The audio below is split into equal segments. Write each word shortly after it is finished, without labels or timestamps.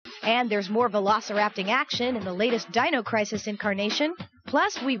And there's more Velocirapting action in the latest Dino Crisis incarnation.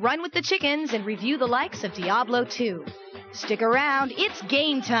 Plus, we run with the chickens and review the likes of Diablo 2. Stick around, it's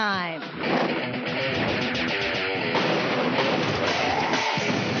game time!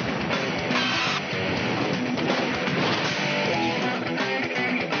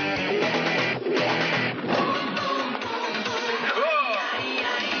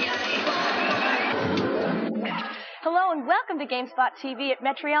 Hello and welcome to Gamespot TV at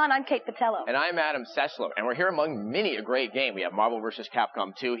Metreon. I'm Kate Patello. And I'm Adam Seslow, and we're here among many a great game. We have Marvel vs.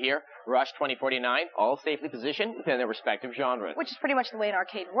 Capcom 2 here, Rush 2049, all safely positioned within their respective genres. Which is pretty much the way an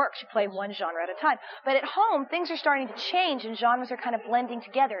arcade works. You play one genre at a time. But at home, things are starting to change and genres are kind of blending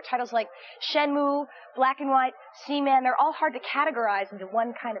together. Titles like Shenmue, Black and White, Seaman, they're all hard to categorize into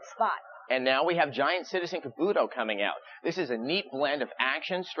one kind of spot. And now we have Giant Citizen Kabuto coming out. This is a neat blend of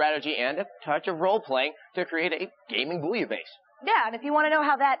action, strategy, and a touch of role-playing to create a gaming bouillabaisse. Yeah, and if you want to know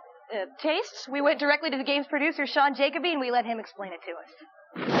how that tastes, we went directly to the game's producer, Sean Jacoby, and we let him explain it to us.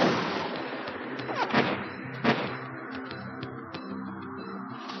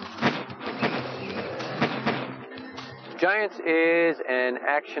 Giants is an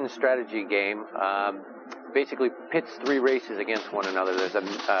action strategy game. Basically pits three races against one another. There's the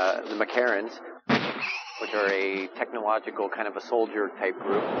Macarons, which are a technological kind of a soldier type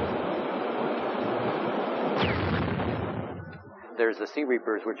group. There's the Sea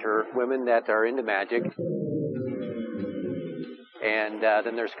Reapers, which are women that are into magic. And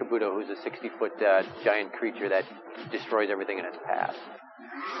then there's Kabuto, who's a 60-foot giant creature that destroys everything in its path.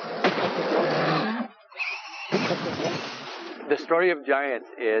 The story of Giants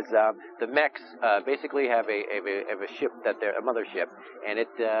is the mechs basically have a ship that they're a mothership, and it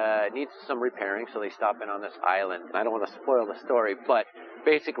needs some repairing, so they stop in on this island. I don't want to spoil the story, but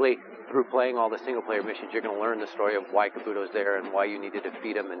basically through playing all the single-player missions, you're going to learn the story of why Kabuto's there and why you need to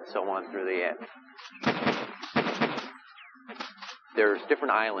defeat him, and so on through the end. There's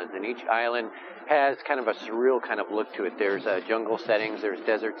different islands, and each island has kind of a surreal kind of look to it. There's jungle settings, there's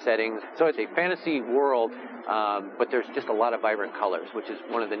desert settings. So it's a fantasy world, but there's just a lot of vibrant colors, which is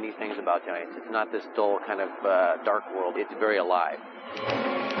one of the neat things about Giants. It's not this dull kind of dark world. It's very alive.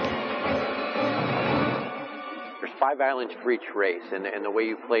 There's 5 islands for each race, and the way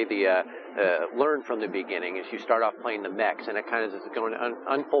you play the learn from the beginning is you start off playing the mechs, and it kind of is going to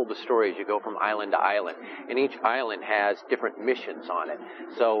unfold the story as you go from island to island. And each island has different missions on it.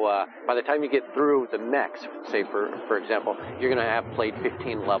 So by the time you get through the mechs, say for example, you're going to have played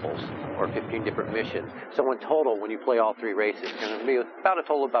 15 levels or 15 different missions. So in total, when you play all 3 races, it's going to be about a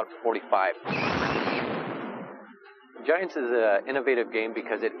total of about 45. Giants is an innovative game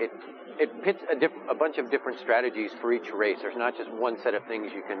because it pits a bunch of different strategies for each race. There's not just one set of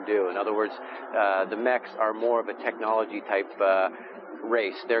things you can do. In other words, the mechs are more of a technology type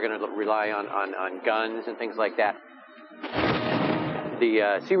race. They're going to rely on guns and things like that.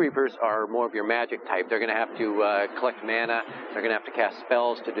 The Sea Reapers are more of your magic type. They're going to have to collect mana. They're going to have to cast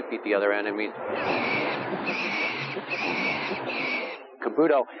spells to defeat the other enemies.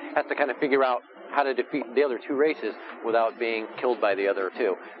 Kabuto has to kind of figure out how to defeat the other 2 races without being killed by the other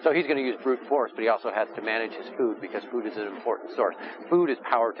 2. So he's going to use brute force, but he also has to manage his food because food is an important source. Food is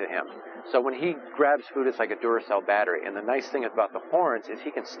power to him. So when he grabs food, it's like a Duracell battery. And the nice thing about the horns is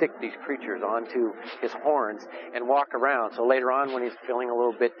he can stick these creatures onto his horns and walk around. So later on, when he's feeling a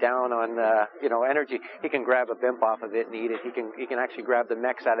little bit down on energy, he can grab a bimp off of it and eat it. He can actually grab the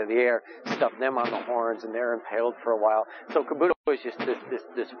mechs out of the air, stuff them on the horns, and they're impaled for a while. So Kabuto is just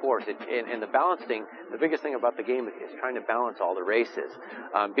this force. And the balancing, the biggest thing about the game is trying to balance all the races.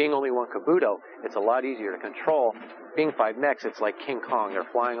 Being only one Kabuto, it's a lot easier to control. Being 5 mechs, it's like King Kong. They're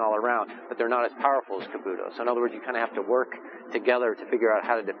flying all around, but they're not as powerful as Kabuto. So in other words, you kind of have to work together to figure out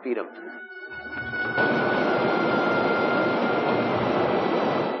how to defeat them.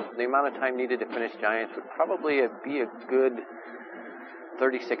 The amount of time needed to finish Giants would probably be a good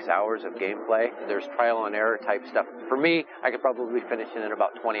 36 hours of gameplay. There's trial and error type stuff. For me, I could probably finish it in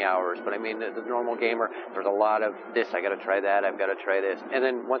about 20 hours. But I mean, the normal gamer, there's a lot of this, I got to try that, I've got to try this. And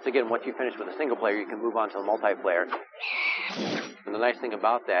then once again, once you finish with a single player, you can move on to the multiplayer. And the nice thing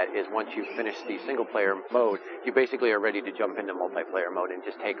about that is once you finish the single player mode, you basically are ready to jump into multiplayer mode and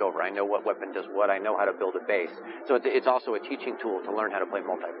just take over. I know what weapon does what, I know how to build a base. So it's also a teaching tool to learn how to play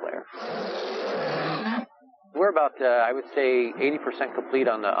multiplayer. We're about, I would say, 80% complete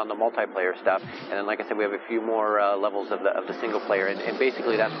on the multiplayer stuff, and then, like I said, we have a few more levels of the single player, and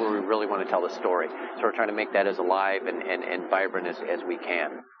basically that's where we really want to tell the story. So we're trying to make that as alive and vibrant as we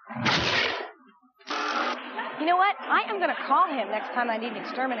can. You know what? I am going to call him next time I need an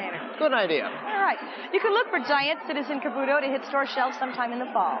exterminator. Good idea. All right. You can look for Giant Citizen Kabuto to hit store shelves sometime in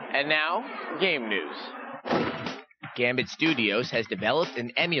the fall. And now, game news. Gambit Studios has developed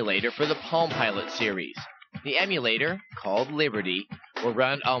an emulator for the Palm Pilot series. The emulator, called Liberty, will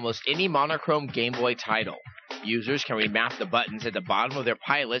run almost any monochrome Game Boy title. Users can remap the buttons at the bottom of their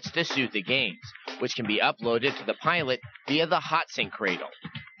pilots to suit the games, which can be uploaded to the pilot via the HotSync Cradle.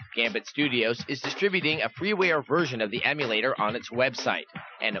 Gambit Studios is distributing a freeware version of the emulator on its website,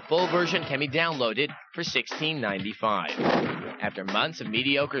 and a full version can be downloaded for $16.95. After months of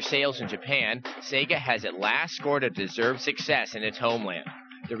mediocre sales in Japan, Sega has at last scored a deserved success in its homeland.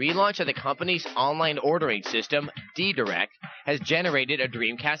 The relaunch of the company's online ordering system, D-Direct, has generated a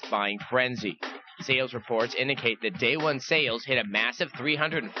Dreamcast buying frenzy. Sales reports indicate that day one sales hit a massive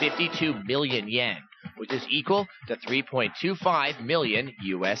 352 million yen, which is equal to $3.25 million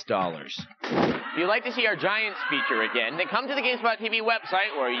US. If you'd like to see our Giants feature again, then come to the Gamespot TV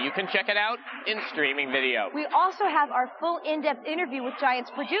website where you can check it out in streaming video. We also have our full in-depth interview with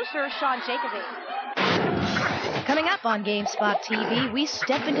Giants producer, Sean Jacoby. Coming up on GameSpot TV, we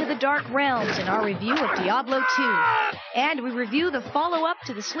step into the dark realms in our review of Diablo 2. And we review the follow-up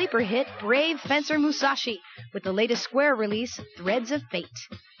to the sleeper hit Brave Fencer Musashi with the latest Square release, Threads of Fate.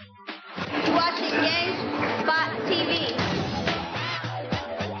 You're watching GameSpot TV.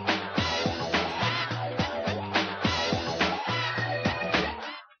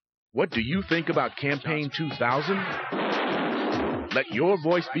 What do you think about Campaign 2000? Let your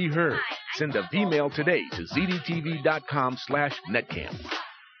voice be heard. Send a V-mail today to zdtv.com/netcamp.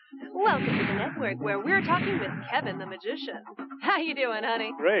 Welcome to the network where we're talking with Kevin the Magician. How you doing,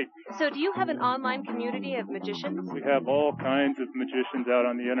 honey? Great. So do you have an online community of magicians? We have all kinds of magicians out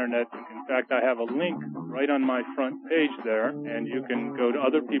on the internet. In fact, I have a link right on my front page there, and you can go to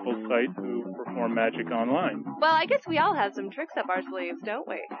other people's sites who perform magic online. Well, I guess we all have some tricks up our sleeves, don't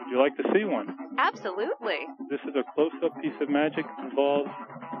we? Would you like to see one? Absolutely. This is a close-up piece of magic. It involves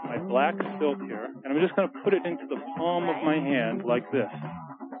my black silk here, and I'm just going to put it into the palm of my hand like this.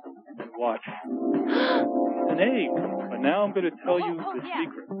 And watch. It's an egg. But now I'm going to tell you the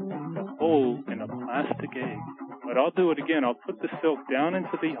secret. The hole in a plastic egg. But I'll do it again. I'll put the silk down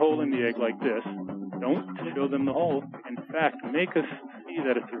into the hole in the egg like this. Don't show them the hole. In fact, make us see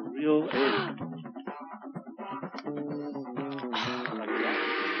that it's a real egg.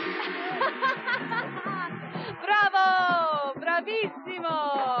 Bravo!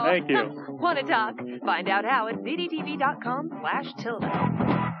 Bravissimo! Thank you. Want to talk? Find out how at zdtv.com/Tilda.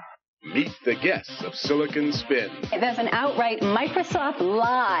 Meet the guests of Silicon Spin, That's an outright Microsoft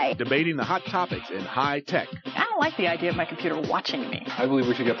lie. debating the hot topics in high tech. I don't like the idea of my computer watching me. I believe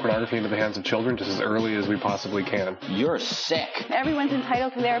we should get pornography into the hands of children just as early as we possibly can. You're sick. Everyone's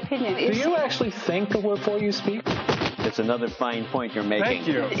entitled to their opinion. Do you actually think before you speak? It's another fine point you're making. Thank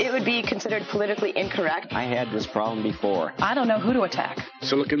you. It would be considered politically incorrect. I had this problem before. I don't know who to attack.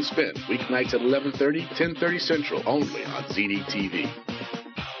 Silicon Spin, weeknights at 11:30, 10:30 Central, only on ZDTV.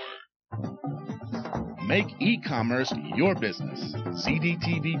 Make e-commerce your business.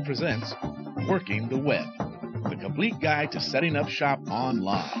 ZDTV presents Working the Web, the complete guide to setting up shop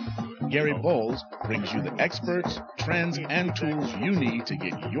online. Gary Bowles brings you the experts, trends, and tools you need to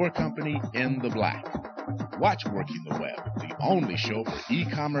get your company in the black. Watch Working the Web, the only show for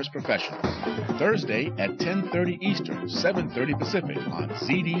e-commerce professionals. Thursday at 10:30 Eastern, 7:30 Pacific on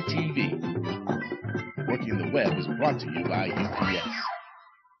ZDTV. Working the Web is brought to you by UPS.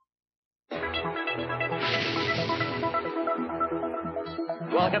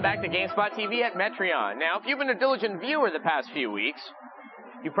 Welcome back to GameSpot TV at Metreon. Now, if you've been a diligent viewer the past few weeks,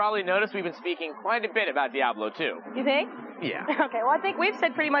 you probably noticed we've been speaking quite a bit about Diablo 2. You think? Yeah. Okay, well, I think we've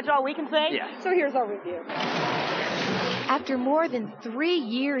said pretty much all we can say. Yeah. So here's our review. After more than 3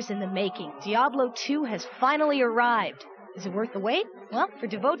 years in the making, Diablo 2 has finally arrived. Is it worth the wait? Well, for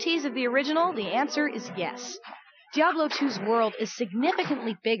devotees of the original, the answer is yes. Diablo 2's world is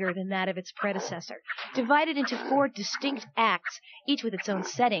significantly bigger than that of its predecessor. Divided into 4 distinct acts, each with its own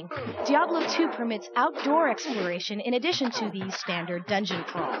setting, Diablo 2 permits outdoor exploration in addition to the standard dungeon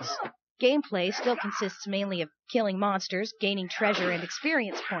crawls. Gameplay still consists mainly of killing monsters, gaining treasure, and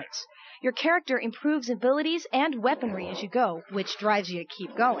experience points. Your character improves abilities and weaponry as you go, which drives you to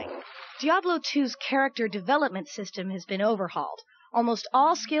keep going. Diablo 2's character development system has been overhauled. Almost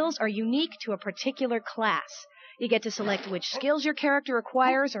all skills are unique to a particular class. You get to select which skills your character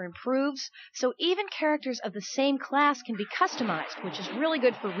acquires or improves, so even characters of the same class can be customized, which is really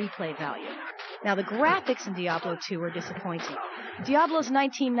good for replay value. Now, the graphics in Diablo 2 are disappointing. Diablo's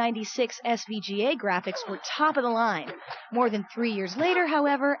 1996 SVGA graphics were top of the line. More than 3 years later,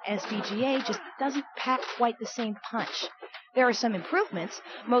 however, SVGA just doesn't pack quite the same punch. There are some improvements,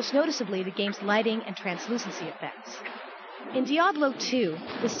 most noticeably the game's lighting and translucency effects. In Diablo 2,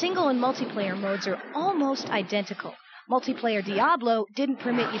 the single and multiplayer modes are almost identical. Multiplayer Diablo didn't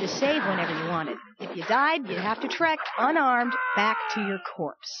permit you to save whenever you wanted. If you died, you'd have to trek, unarmed, back to your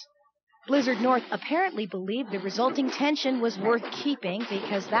corpse. Blizzard North apparently believed the resulting tension was worth keeping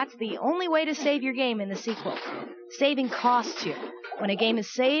because that's the only way to save your game in the sequel. Saving costs you. When a game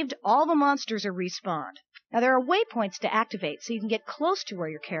is saved, all the monsters are respawned. Now, there are waypoints to activate, so you can get close to where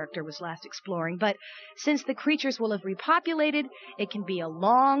your character was last exploring, but since the creatures will have repopulated, it can be a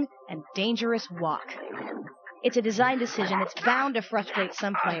long and dangerous walk. It's a design decision that's bound to frustrate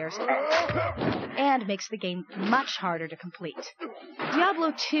some players and makes the game much harder to complete.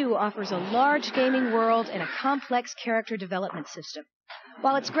 Diablo 2 offers a large gaming world and a complex character development system.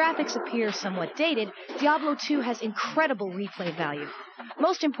 While its graphics appear somewhat dated, Diablo 2 has incredible replay value.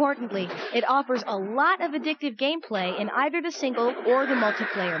 Most importantly, it offers a lot of addictive gameplay in either the single or the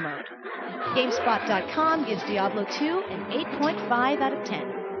multiplayer mode. Gamespot.com gives Diablo 2 an 8.5 out of 10.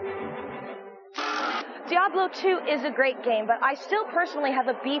 Diablo 2 is a great game, but I still personally have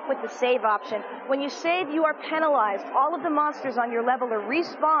a beef with the save option. When you save, you are penalized. All of the monsters on your level are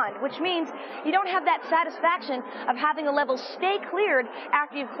respawned, which means you don't have that satisfaction of having a level stay cleared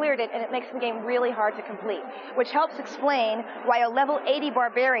after you've cleared it, and it makes the game really hard to complete, which helps explain why a level 80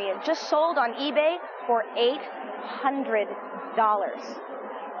 barbarian just sold on eBay for $800. All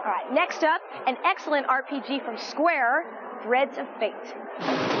right, next up, an excellent RPG from Square, Threads of Fate.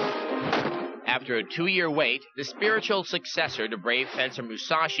 After a 2-year wait, the spiritual successor to Brave Fencer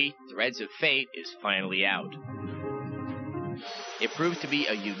Musashi, Threads of Fate, is finally out. It proves to be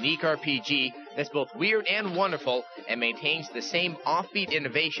a unique RPG that's both weird and wonderful and maintains the same offbeat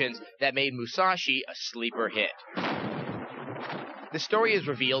innovations that made Musashi a sleeper hit. The story is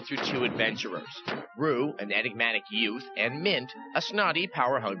revealed through 2 adventurers, Rue, an enigmatic youth, and Mint, a snotty,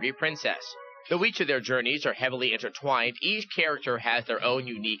 power-hungry princess. Though each of their journeys are heavily intertwined, each character has their own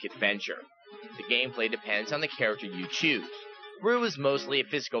unique adventure. The gameplay depends on the character you choose. Rue is mostly a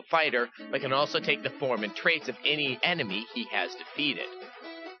physical fighter, but can also take the form and traits of any enemy he has defeated.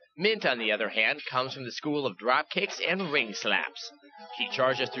 Mint, on the other hand, comes from the school of drop kicks and ring slaps. She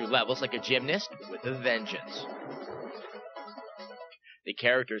charges through levels like a gymnast with a vengeance. The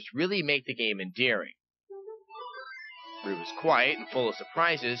characters really make the game endearing. Rue is quiet and full of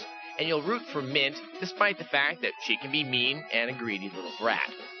surprises, and you'll root for Mint despite the fact that she can be mean and a greedy little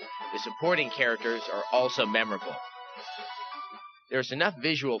brat. The supporting characters are also memorable. There's enough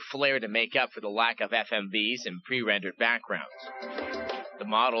visual flair to make up for the lack of FMVs and pre-rendered backgrounds. The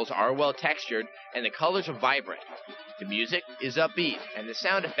models are well textured and the colors are vibrant. The music is upbeat and the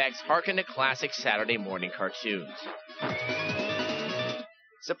sound effects harken to classic Saturday morning cartoons.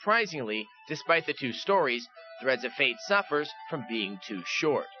 Surprisingly, despite the 2 stories, Threads of Fate suffers from being too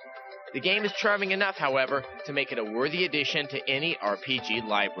short. The game is charming enough, however, to make it a worthy addition to any RPG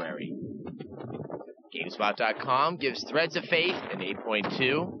library. Gamespot.com gives Threads of Fate an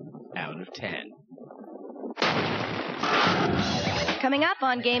 8.2 out of 10. Coming up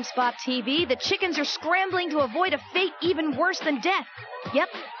on Gamespot TV, the chickens are scrambling to avoid a fate even worse than death. Yep,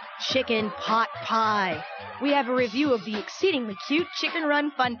 chicken pot pie. We have a review of the exceedingly cute Chicken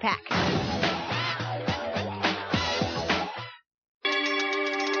Run Fun Pack.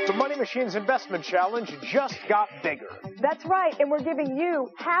 The Money Machine's investment challenge just got bigger. That's right, and we're giving you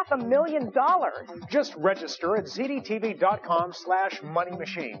 $500,000. Just register at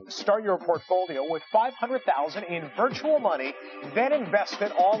zdtv.com/moneymachine. Start your portfolio with $500,000 in virtual money, then invest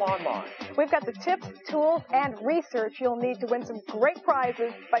it all online. We've got the tips, tools, and research you'll need to win some great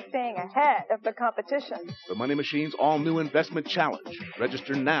prizes by staying ahead of the competition. The Money Machine's all-new investment challenge.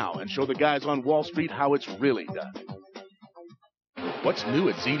 Register now and show the guys on Wall Street how it's really done. What's new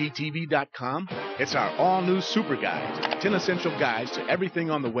at zdtv.com? It's our all-new Super Guides, 10 essential guides to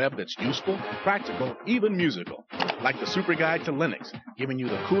everything on the web that's useful, practical, even musical. Like the Super Guide to Linux, giving you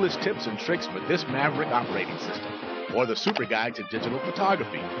the coolest tips and tricks for this maverick operating system. Or the Super Guide to Digital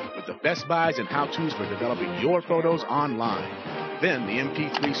Photography, with the best buys and how-tos for developing your photos online. Then the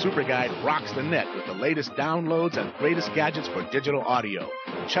MP3 Super Guide rocks the net with the latest downloads and greatest gadgets for digital audio.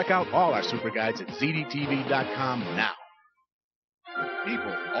 Check out all our Super Guides at zdtv.com now.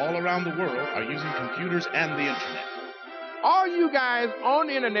 People all around the world are using computers and the internet. All you guys on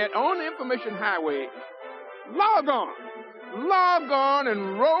the internet, on the information highway, Log on. Log on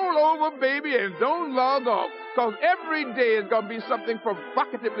and roll over, baby, and don't log off. Because every day is going to be something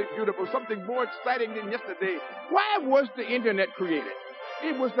provocatively beautiful, something more exciting than yesterday. Why was the internet created?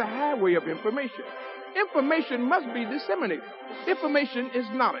 It was the highway of information. Information must be disseminated. Information is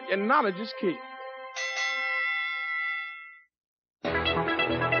knowledge, and knowledge is key.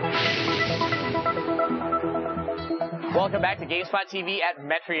 Welcome back to Gamespot TV at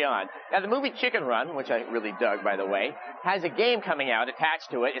Metreon. Now, the movie Chicken Run, which I really dug, by the way, has a game coming out attached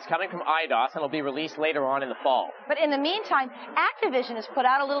to it. It's coming from IDOS, and it'll be released later on in the fall. But in the meantime, Activision has put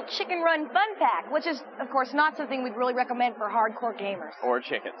out a little Chicken Run fun pack, which is, of course, not something we'd really recommend for hardcore gamers. Or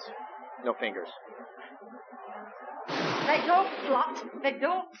chickens. No fingers. They don't plot, they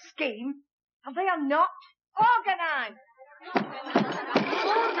don't scheme, and they are not organized.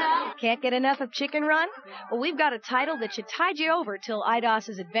 Can't get enough of Chicken Run? Well, we've got a title that should tide you over till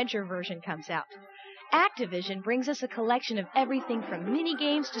IDOS's adventure version comes out. Activision brings us a collection of everything from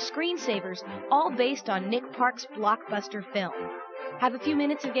mini-games to screensavers, all based on Nick Park's blockbuster film. Have a few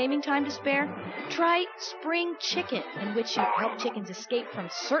minutes of gaming time to spare? Try Spring Chicken, in which you help chickens escape from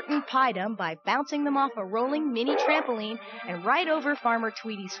certain piedom by bouncing them off a rolling mini trampoline and right over Farmer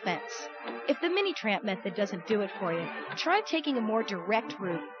Tweedy's fence. If the mini tramp method doesn't do it for you, try taking a more direct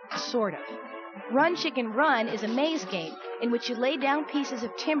route, sort of. Run Chicken Run is a maze game in which you lay down pieces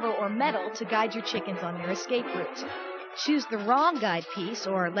of timber or metal to guide your chickens on their escape route. Choose the wrong guide piece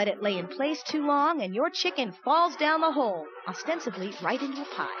or let it lay in place too long and your chicken falls down the hole, ostensibly right into a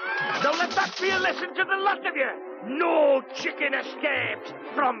pie. So let that be a lesson to the lot of you. No chicken escaped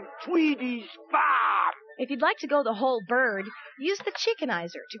from Tweedy's farm. If you'd like to go the whole bird, use the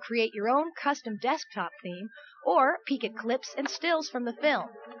Chickenizer to create your own custom desktop theme or peek at clips and stills from the film.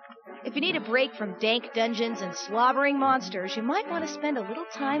 If you need a break from dank dungeons and slobbering monsters, you might want to spend a little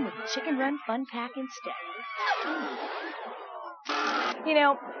time with the Chicken Run Fun Pack instead. You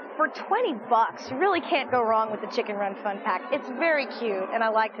know, for $20, you really can't go wrong with the Chicken Run Fun Pack. It's very cute, and I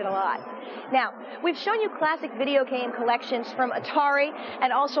liked it a lot. Now, we've shown you classic video game collections from Atari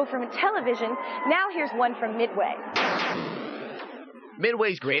and also from Intellivision. Now here's one from Midway.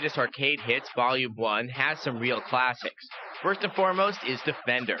 Midway's Greatest Arcade Hits Volume 1 has some real classics. First and foremost is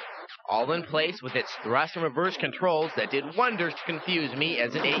Defender, all in place with its thrust and reverse controls that did wonders to confuse me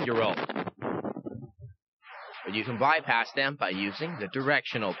as an 8-year-old. But you can bypass them by using the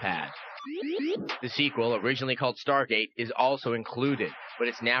directional pad. The sequel, originally called Stargate, is also included, but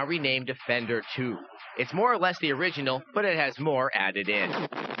it's now renamed Defender 2. It's more or less the original, but it has more added in.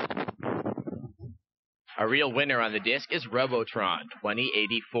 A real winner on the disc is Robotron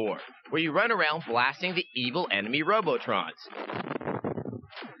 2084, where you run around blasting the evil enemy Robotrons.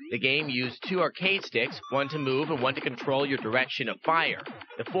 The game used 2 arcade sticks, one to move and one to control your direction of fire.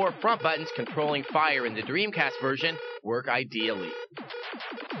 The 4 front buttons controlling fire in the Dreamcast version work ideally.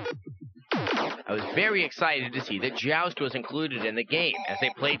 I was very excited to see that Joust was included in the game, as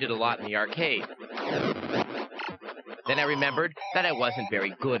they played it a lot in the arcade. Then I remembered that I wasn't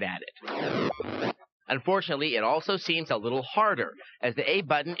very good at it. Unfortunately, it also seems a little harder, as the A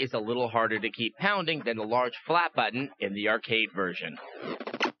button is a little harder to keep pounding than the large flat button in the arcade version.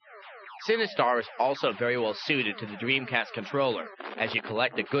 Sinistar is also very well suited to the Dreamcast controller, as you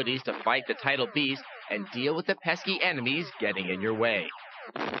collect the goodies to fight the title beast and deal with the pesky enemies getting in your way.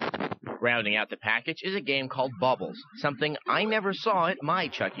 Rounding out the package is a game called Bubbles, something I never saw at my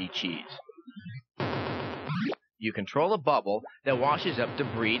Chuck E. Cheese. You control a bubble that washes up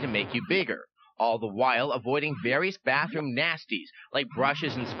debris to make you bigger, all the while avoiding various bathroom nasties like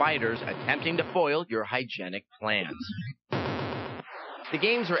brushes and spiders attempting to foil your hygienic plans. The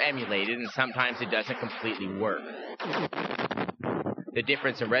games are emulated and sometimes it doesn't completely work. The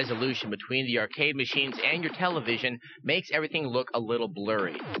difference in resolution between the arcade machines and your television makes everything look a little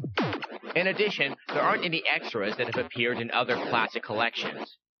blurry. In addition, there aren't any extras that have appeared in other classic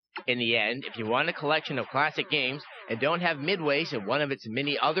collections. In the end, if you want a collection of classic games and don't have Midway's in one of its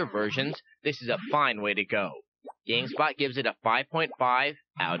many other versions, this is a fine way to go. GameSpot gives it a 5.5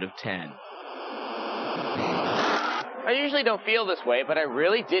 out of 10. I usually don't feel this way, but I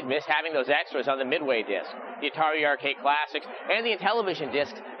really did miss having those extras on the Midway disc. The Atari Arcade Classics and the Intellivision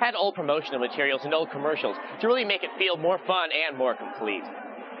discs had old promotional materials and old commercials to really make it feel more fun and more complete.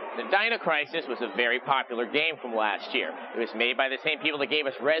 The Dino Crisis was a very popular game from last year. It was made by the same people that gave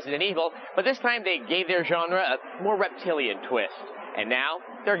us Resident Evil, but this time they gave their genre a more reptilian twist. And now,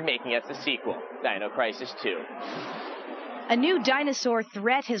 they're making us a sequel, Dino Crisis 2. A new dinosaur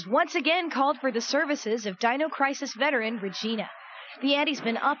threat has once again called for the services of Dino Crisis veteran Regina. The ante's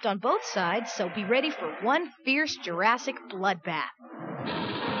been upped on both sides, so be ready for one fierce Jurassic bloodbath.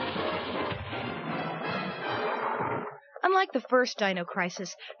 Unlike the first Dino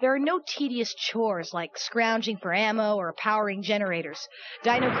Crisis, there are no tedious chores like scrounging for ammo or powering generators.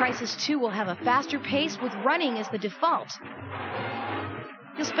 Dino Crisis 2 will have a faster pace with running as the default.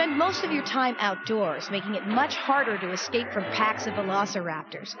 You'll spend most of your time outdoors, making it much harder to escape from packs of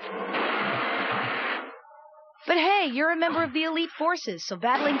velociraptors. But hey, you're a member of the elite forces, so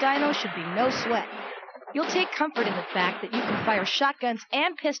battling dinos should be no sweat. You'll take comfort in the fact that you can fire shotguns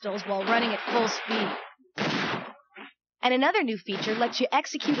and pistols while running at full speed. And another new feature lets you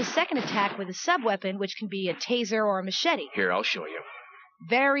execute a second attack with a sub-weapon, which can be a taser or a machete. Here, I'll show you.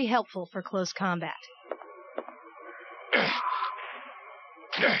 Very helpful for close combat.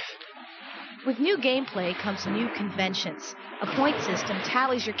 With new gameplay comes new conventions. A point system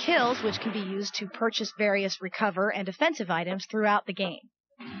tallies your kills, which can be used to purchase various recover and offensive items throughout the game.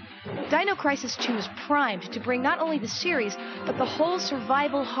 Dino Crisis 2 is primed to bring not only the series, but the whole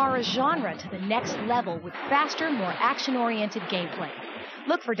survival horror genre to the next level with faster, more action-oriented gameplay.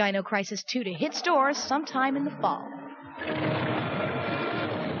 Look for Dino Crisis 2 to hit stores sometime in the fall.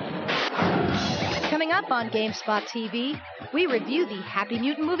 Coming up on Gamespot TV, we review the Happy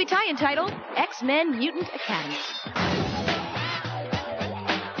Mutant movie tie-in title, X-Men Mutant Academy.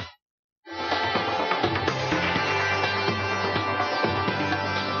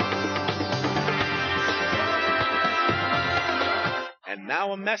 And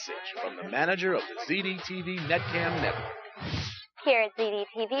now a message from the manager of the ZDTV Netcam network. Here at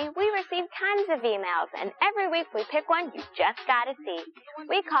ZDTV, we receive tons of emails, and every week we pick one you just gotta see.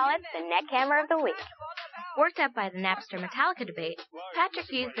 We call it the Netcammer of the Week. Worked up by the Napster Metallica debate,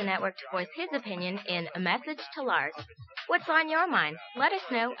 Patrick used the network to voice his opinion in A Message to Lars. What's on your mind? Let us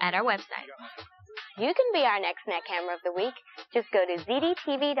know at our website. You can be our next Netcammer of the Week. Just go to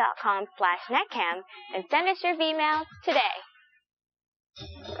zdtv.com/netcam and send us your emails today.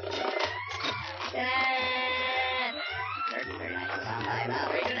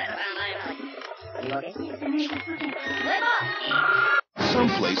 Some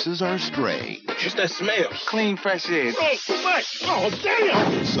places are stray. Just that smell. Clean, fresh air. Oh, too much. Oh,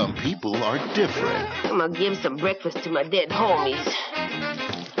 damn. Some people are different. I'm gonna give some breakfast to my dead homies.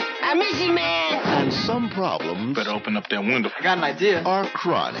 I miss you, man. And some problems... Better open up that window. I got an idea. ...are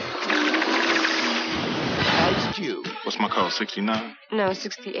chronic. Ice Cube. What's my code, 69? No,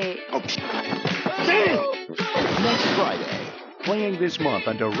 68. Oh, damn! Next Friday. Playing this month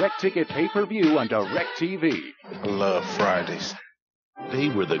on Direct Ticket Pay-Per-View on DirecTV. I love Fridays. They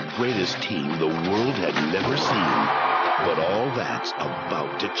were the greatest team the world had never seen. But all that's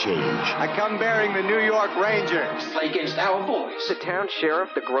about to change. I come bearing the New York Rangers. Play against our boys. The town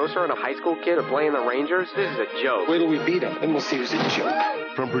sheriff, the grocer, and a high school kid are playing the Rangers? This is a joke. Wait till we beat them, and we'll see who's a joke.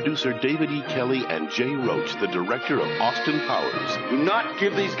 From producer David E. Kelly and Jay Roach, the director of Austin Powers. Do not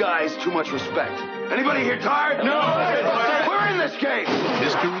give these guys too much respect. Anybody here tired? No! We're in this game!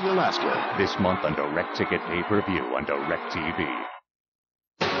 Mystery Alaska. This month on Direct Ticket Pay-Per-View on DirecTV.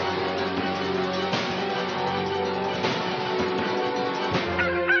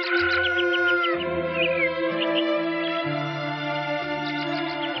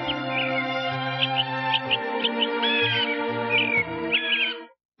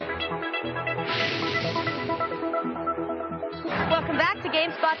 Welcome back to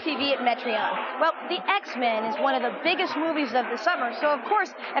Gamespot TV at Metreon. Well, the X-Men is one of the biggest movies of the summer, so of course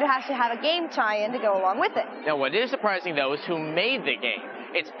it has to have a game tie-in to go along with it. Now, what is surprising, though, is who made the game.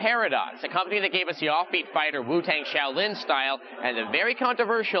 It's Paradox, a company that gave us the offbeat fighter Wu-Tang Shaolin style and the very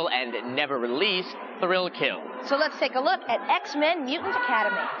controversial and never released Thrill Kill. So let's take a look at X-Men Mutant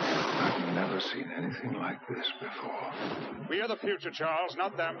Academy. I've never seen anything like this before. We are the future, Charles,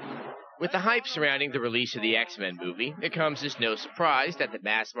 not them. With the hype surrounding the release of the X-Men movie, it comes as no surprise that the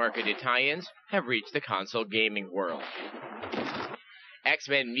mass-marketed tie-ins have reached the console gaming world.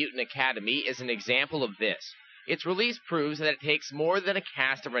 X-Men Mutant Academy is an example of this. Its release proves that it takes more than a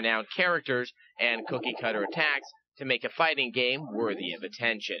cast of renowned characters and cookie-cutter attacks to make a fighting game worthy of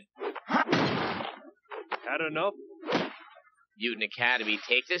attention. Had enough? Mutant Academy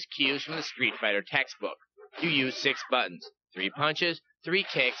takes its cues from the Street Fighter textbook. You use 6 buttons, 3 punches, 3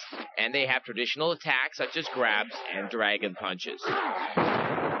 kicks, and they have traditional attacks such as grabs and dragon punches.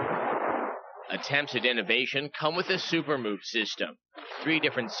 Attempts at innovation come with a super move system. 3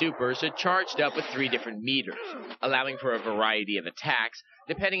 different supers are charged up with 3 different meters, allowing for a variety of attacks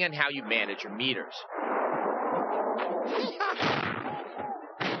depending on how you manage your meters.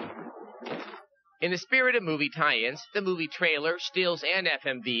 In the spirit of movie tie-ins, the movie trailer, stills, and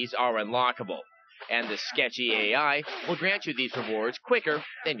FMVs are unlockable, and the sketchy AI will grant you these rewards quicker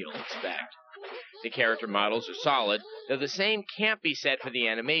than you'll expect. The character models are solid, though the same can't be said for the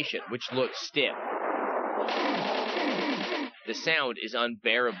animation, which looks stiff. The sound is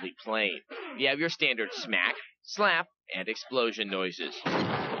unbearably plain. You have your standard smack, slap, and explosion noises.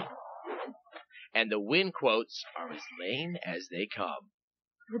 And the win quotes are as lame as they come.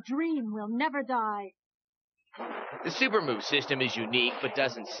 The dream will never die. The super move system is unique but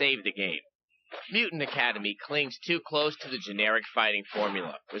doesn't save the game. Mutant Academy clings too close to the generic fighting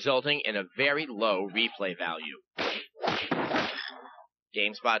formula, resulting in a very low replay value.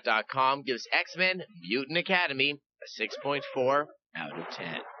 Gamespot.com gives X-Men Mutant Academy a 6.4 out of 10.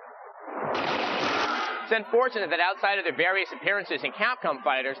 It's unfortunate that outside of their various appearances in Capcom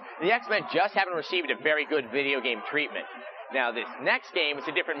Fighters, the X-Men just haven't received a very good video game treatment. Now, this next game is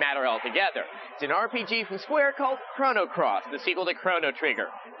a different matter altogether. It's an RPG from Square called Chrono Cross, the sequel to Chrono Trigger.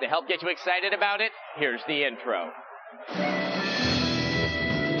 To help get you excited about it, here's the intro.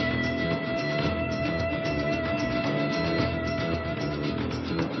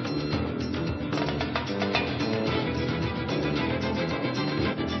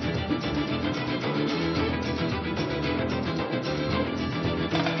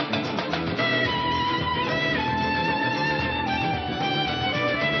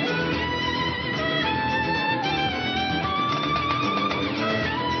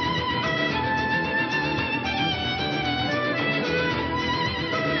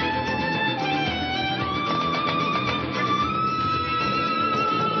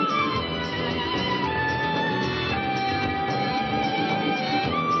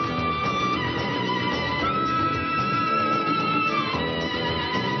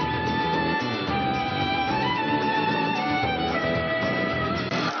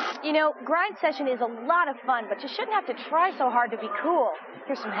 You know, grind session is a lot of fun, but you shouldn't have to try so hard to be cool.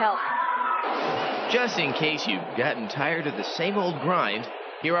 Here's some help. Just in case you've gotten tired of the same old grind,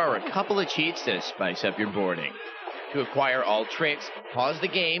 here are a couple of cheats to spice up your boarding. To acquire all tricks, pause the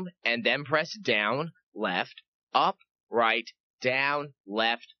game, and then press down, left, up, right, down,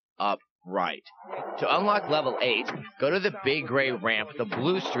 left, up, right. To unlock level 8, go to the big gray ramp with the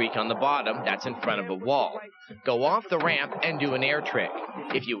blue streak on the bottom that's in front of a wall. Go off the ramp and do an air trick.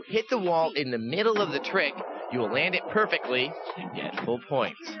 If you hit the wall in the middle of the trick, you will land it perfectly and get full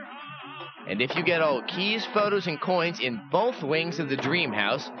points. And if you get all keys, photos, and coins in both wings of the Dream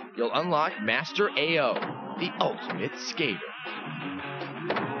House, you'll unlock Master AO, the ultimate skater.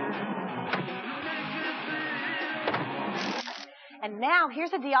 And now,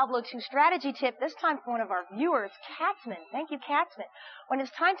 here's a Diablo 2 strategy tip, this time from one of our viewers, Katzman. Thank you, Katzman. When it's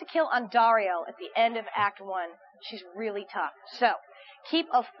time to kill Andariel at the end of Act 1, she's really tough. So, keep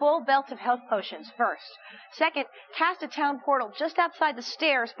a full belt of health potions first. Second, cast a town portal just outside the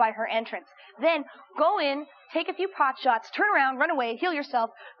stairs by her entrance. Then, go in, take a few pot shots, turn around, run away, heal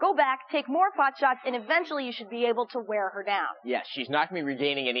yourself, go back, take more pot shots, and eventually you should be able to wear her down. Yes, she's not going to be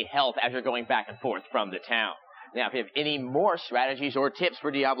regaining any health as you're going back and forth from the town. Now, if you have any more strategies or tips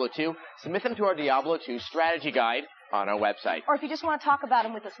for Diablo 2, submit them to our Diablo 2 strategy guide on our website. Or if you just want to talk about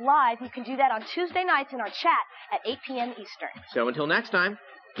them with us live, you can do that on Tuesday nights in our chat at 8 p.m. Eastern. So until next time,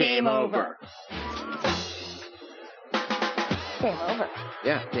 game over. Game over.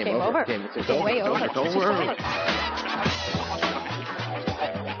 Yeah, game Game over. over. It's Game way over. Don't worry.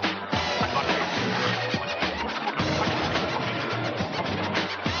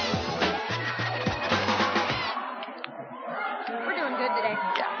 We're doing good today.